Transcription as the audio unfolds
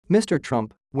Mr.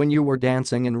 Trump, when you were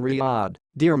dancing in Riyadh,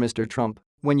 dear Mr. Trump,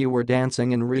 when you were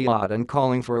dancing in Riyadh and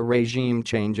calling for a regime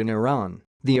change in Iran,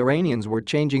 the Iranians were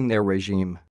changing their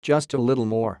regime, just a little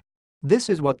more. This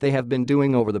is what they have been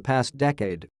doing over the past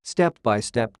decade, step by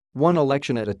step, one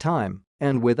election at a time,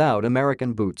 and without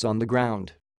American boots on the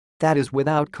ground. That is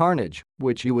without carnage,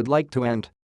 which you would like to end.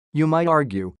 You might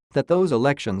argue that those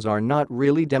elections are not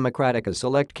really democratic as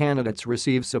select candidates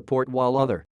receive support while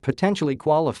other, potentially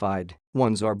qualified,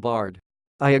 ones are barred.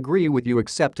 I agree with you,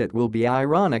 except it will be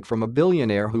ironic from a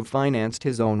billionaire who financed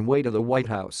his own way to the White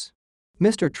House.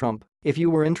 Mr. Trump, if you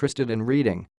were interested in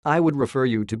reading, I would refer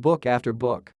you to book after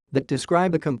book that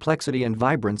describe the complexity and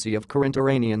vibrancy of current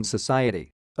Iranian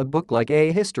society. A book like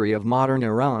A History of Modern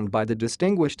Iran by the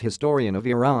distinguished historian of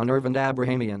Iran Ervand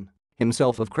Abrahamian,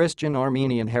 himself of Christian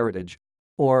Armenian heritage.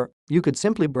 Or, you could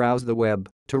simply browse the web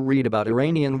to read about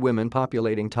Iranian women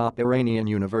populating top Iranian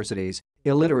universities,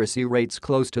 illiteracy rates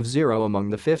close to zero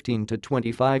among the 15 to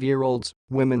 25-year-olds,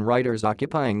 women writers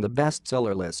occupying the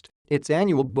bestseller list, its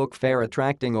annual book fair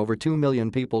attracting over 2 million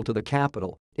people to the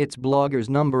capital, its bloggers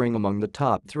numbering among the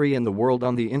top 3 in the world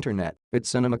on the internet, its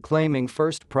cinema claiming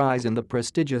first prize in the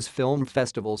prestigious film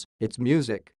festivals, its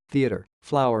music, theater,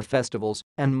 flower festivals,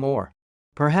 and more.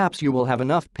 Perhaps you will have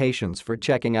enough patience for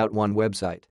checking out one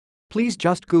website. Please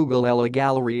just Google Ella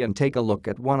Gallery and take a look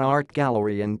at one art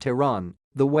gallery in Tehran,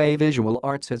 the way visual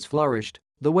arts has flourished,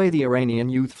 the way the Iranian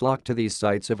youth flock to these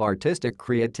sites of artistic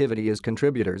creativity as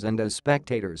contributors and as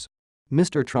spectators.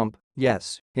 Mr. Trump,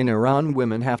 yes, in Iran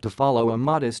women have to follow a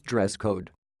modest dress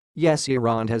code. Yes,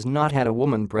 Iran has not had a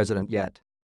woman president yet.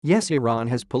 Yes, Iran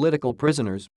has political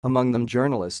prisoners, among them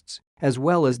journalists, as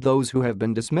well as those who have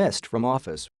been dismissed from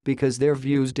office because their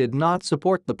views did not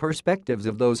support the perspectives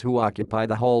of those who occupy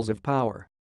the halls of power.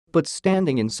 But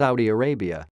standing in Saudi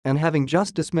Arabia and having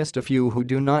just dismissed a few who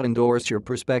do not endorse your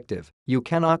perspective, you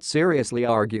cannot seriously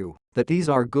argue that these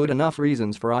are good enough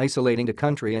reasons for isolating the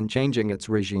country and changing its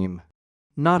regime.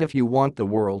 Not if you want the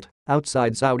world,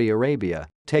 outside Saudi Arabia,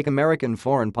 take American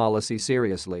foreign policy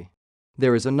seriously.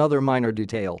 There is another minor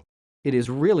detail. It is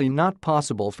really not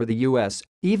possible for the US,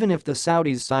 even if the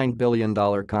Saudis signed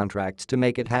billion-dollar contracts to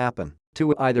make it happen,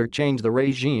 to either change the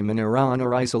regime in Iran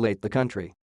or isolate the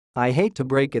country. I hate to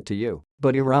break it to you,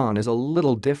 but Iran is a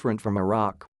little different from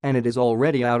Iraq, and it is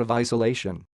already out of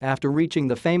isolation after reaching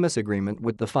the famous agreement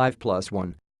with the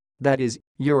 5+1. That is,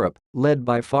 Europe, led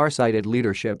by far-sighted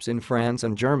leaderships in France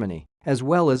and Germany, as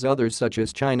well as others such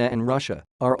as China and Russia,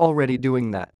 are already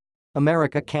doing that.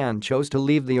 America can choose to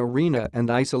leave the arena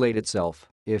and isolate itself,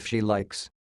 if she likes.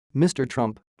 Mr.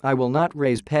 Trump, I will not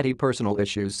raise petty personal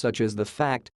issues such as the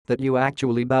fact that you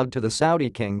actually bowed to the Saudi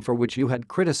king for which you had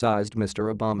criticized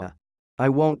Mr. Obama. I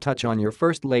won't touch on your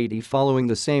first lady following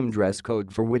the same dress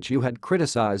code for which you had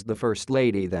criticized the first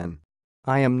lady then.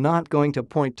 I am not going to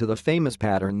point to the famous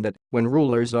pattern that, when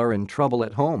rulers are in trouble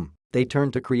at home, they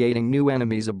turn to creating new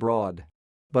enemies abroad.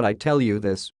 But I tell you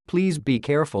this, please be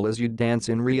careful as you dance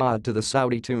in Riyadh to the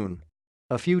Saudi tune.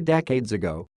 A few decades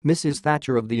ago, Mrs.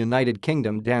 Thatcher of the United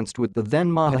Kingdom danced with the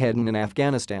then Mujahedin in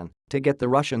Afghanistan to get the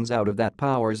Russians out of that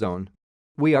power zone.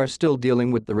 We are still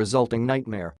dealing with the resulting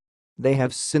nightmare. They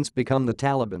have since become the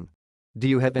Taliban. Do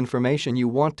you have information you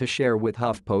want to share with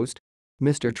HuffPost?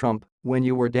 Mr. Trump, when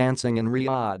you were dancing in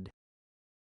Riyadh,